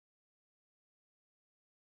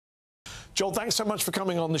Joel, thanks so much for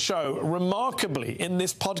coming on the show. Remarkably, in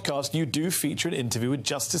this podcast, you do feature an interview with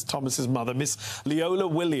Justice Thomas's mother, Miss Leola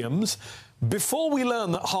Williams, before we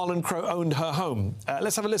learn that Harlan Crow owned her home.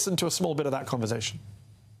 Let's have a listen to a small bit of that conversation.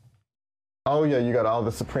 Oh, yeah, you got all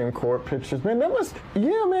the Supreme Court pictures. Man,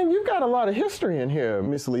 yeah, man, you got a lot of history in here,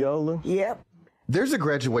 Miss Leola. Yep. There's a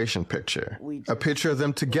graduation picture, a picture of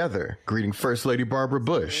them together, greeting First Lady Barbara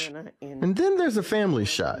Bush. And then there's a family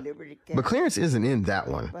shot. But Clarence isn't in that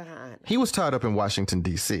one. He was tied up in Washington,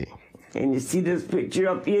 D.C. And you see this picture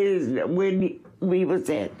up here is when we was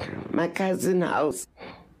at my cousin's house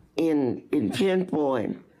in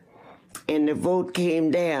Pinpoint, and the vote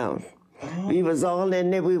came down. We was all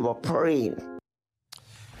in there, we were praying.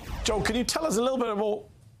 Joel, can you tell us a little bit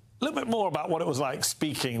more about what it was like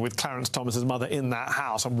speaking with Clarence Thomas's mother in that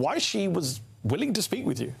house and why she was willing to speak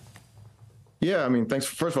with you? Yeah, I mean,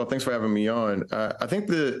 first of all, thanks for having me on. I think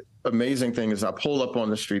the amazing thing is I pull up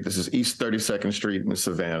on the street. This is East 32nd Street in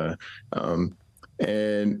Savannah.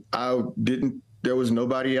 And there was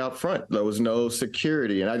nobody out front. There was no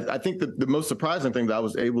security. And I think the most surprising thing that I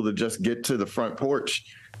was able to just get to the front porch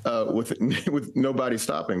with nobody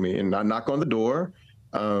stopping me. And I knock on the door.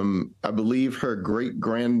 I believe her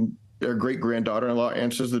great-granddaughter-in-law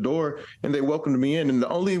answers the door, and they welcomed me in. And the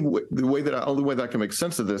only way that I can make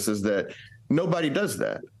sense of this is that nobody does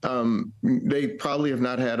that. They probably have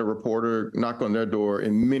not had a reporter knock on their door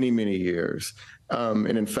in many, many years.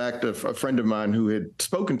 And in fact, a friend of mine who had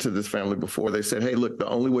spoken to this family before, they said, hey, look, the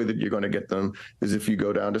only way that you're going to get them is if you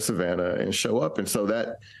go down to Savannah and show up. And so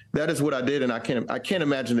that is what I did. And I can't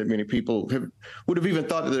imagine that many people would have even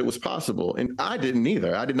thought that it was possible. And I didn't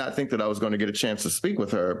either. I did not think that I was going to get a chance to speak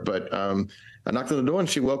with her. But I knocked on the door and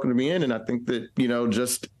she welcomed me in. And I think that,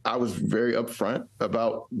 I was very upfront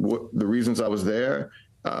about the reasons I was there.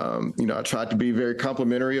 I tried to be very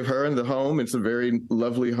complimentary of her and the home. It's a very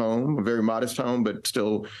lovely home, a very modest home, but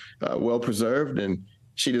still well preserved. And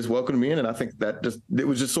she just welcomed me in. And I think it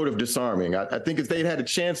was just sort of disarming. I think if they'd had a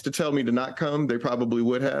chance to tell me to not come, they probably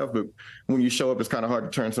would have. But when you show up, it's kind of hard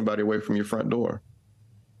to turn somebody away from your front door.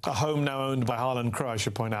 A home now owned by Harlan Crow, I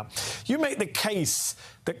should point out. You make the case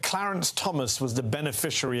that Clarence Thomas was the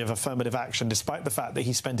beneficiary of affirmative action, despite the fact that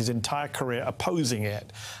he spent his entire career opposing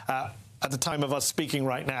it. At the time of us speaking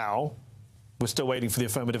right now, we're still waiting for the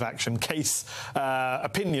affirmative action case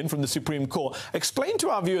opinion from the Supreme Court. Explain to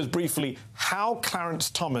our viewers briefly how Clarence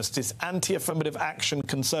Thomas, this anti-affirmative action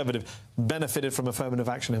conservative, benefited from affirmative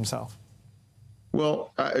action himself.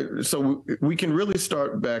 Well, so we can really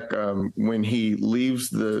start back when he leaves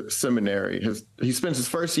the seminary. He spends his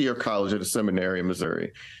first year of college at a seminary in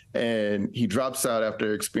Missouri, and he drops out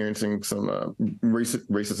after experiencing some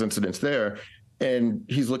racist incidents there. And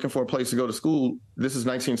he's looking for a place to go to school. This is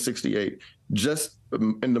 1968. Just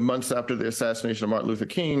in the months after the assassination of Martin Luther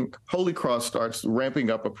King, Holy Cross starts ramping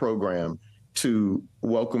up a program to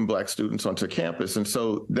welcome Black students onto campus. And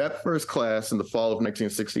so that first class in the fall of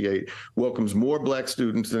 1968 welcomes more Black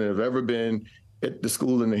students than have ever been at the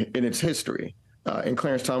school in its history. And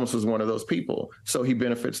Clarence Thomas was one of those people. So he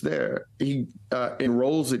benefits there. He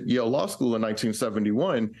enrolls at Yale Law School in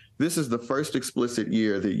 1971. This is the first explicit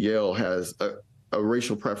year that Yale has a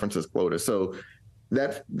racial preferences quota. So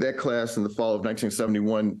that class in the fall of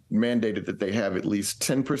 1971 mandated that they have at least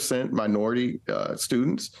 10% minority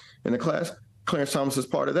students in the class. Clarence Thomas is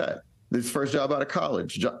part of that. His first job out of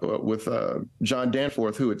college with John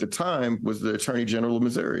Danforth, who at the time was the Attorney General of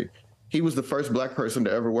Missouri. He was the first Black person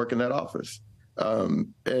to ever work in that office.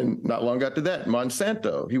 And not long after that,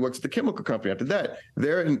 Monsanto, he works at the chemical company. After that,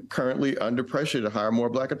 they're currently under pressure to hire more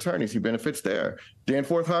Black attorneys. He benefits there.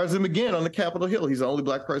 Danforth hires him again on the Capitol Hill. He's the only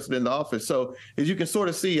Black person in the office. So as you can sort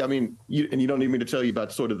of see, I mean, and you don't need me to tell you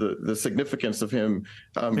about sort of the significance of him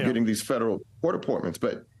getting these federal court appointments,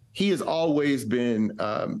 but he has always been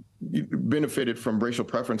benefited from racial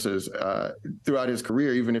preferences throughout his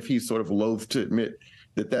career, even if he's sort of loath to admit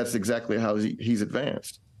that that's exactly how he's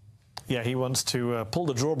advanced. Yeah, he wants to pull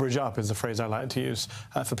the drawbridge up, is the phrase I like to use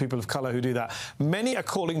for people of colour who do that. Many are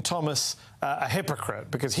calling Thomas a hypocrite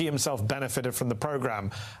because he himself benefited from the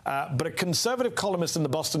programme. But a conservative columnist in the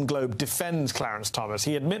Boston Globe defends Clarence Thomas.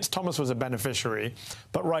 He admits Thomas was a beneficiary,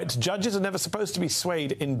 but writes, judges are never supposed to be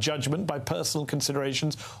swayed in judgment by personal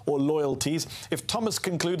considerations or loyalties. If Thomas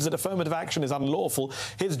concludes that affirmative action is unlawful,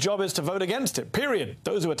 his job is to vote against it, period.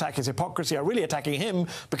 Those who attack his hypocrisy are really attacking him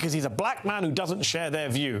because he's a Black man who doesn't share their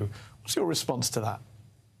view. What's your response to that?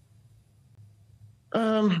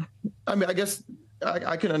 I mean, I guess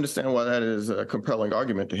I can understand why that is a compelling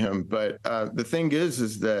argument to him. But the thing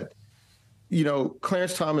is that,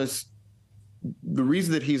 Clarence Thomas, the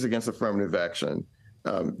reason that he's against affirmative action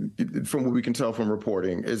from what we can tell from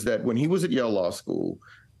reporting, is that when he was at Yale Law School,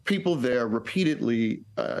 people there repeatedly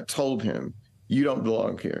told him, you don't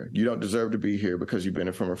belong here. You don't deserve to be here because you've been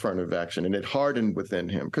from affirmative action. And it hardened within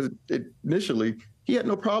him because initially he had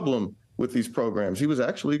no problem with these programs. He was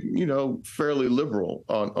actually, fairly liberal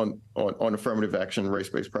on affirmative action,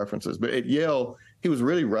 race-based preferences. But at Yale, he was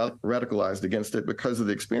really radicalized against it because of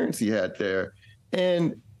the experience he had there.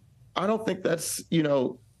 And I don't think that's,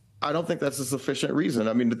 a sufficient reason.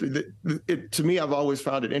 I mean, to me, I've always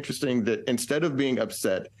found it interesting that instead of being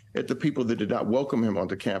upset at the people that did not welcome him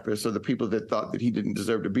onto campus or the people that thought that he didn't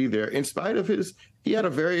deserve to be there, in spite of he had a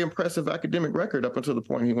very impressive academic record up until the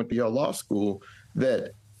point he went to Yale Law School,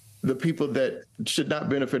 that the people that should not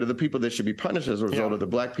benefit are the people that should be punished as a result of the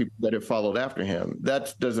Black people that have followed after him.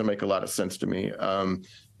 That doesn't make a lot of sense to me.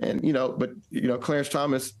 But Clarence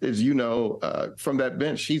Thomas, as from that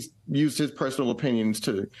bench, he's used his personal opinions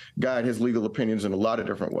to guide his legal opinions in a lot of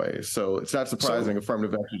different ways. So it's not surprising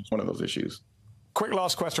affirmative action is one of those issues. Quick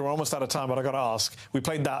last question. We're almost out of time, but I got to ask. We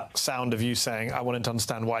played that sound of you saying, I wanted to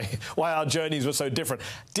understand why our journeys were so different.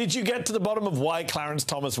 Did you get to the bottom of why Clarence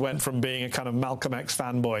Thomas went from being a kind of Malcolm X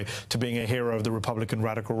fanboy to being a hero of the Republican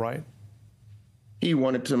radical right? He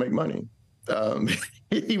wanted to make money. By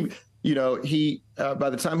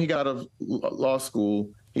the time he got out of law school,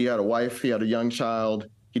 he had a wife, he had a young child.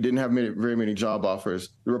 He didn't have very many job offers.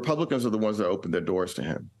 The Republicans are the ones that opened their doors to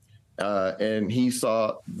him. And he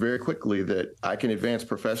saw very quickly that I can advance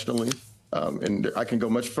professionally and I can go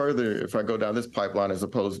much further if I go down this pipeline as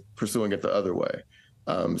opposed to pursuing it the other way.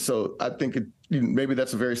 So I think maybe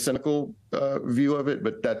that's a very cynical view of it,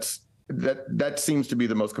 but that seems to be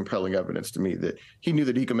the most compelling evidence to me, that he knew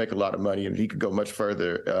that he could make a lot of money and he could go much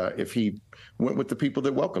further if he went with the people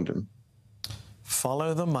that welcomed him.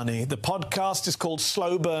 Follow the money. The podcast is called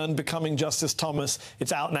Slow Burn, Becoming Justice Thomas.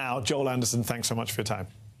 It's out now. Joel Anderson, thanks so much for your time.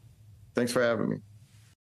 Thanks for having me.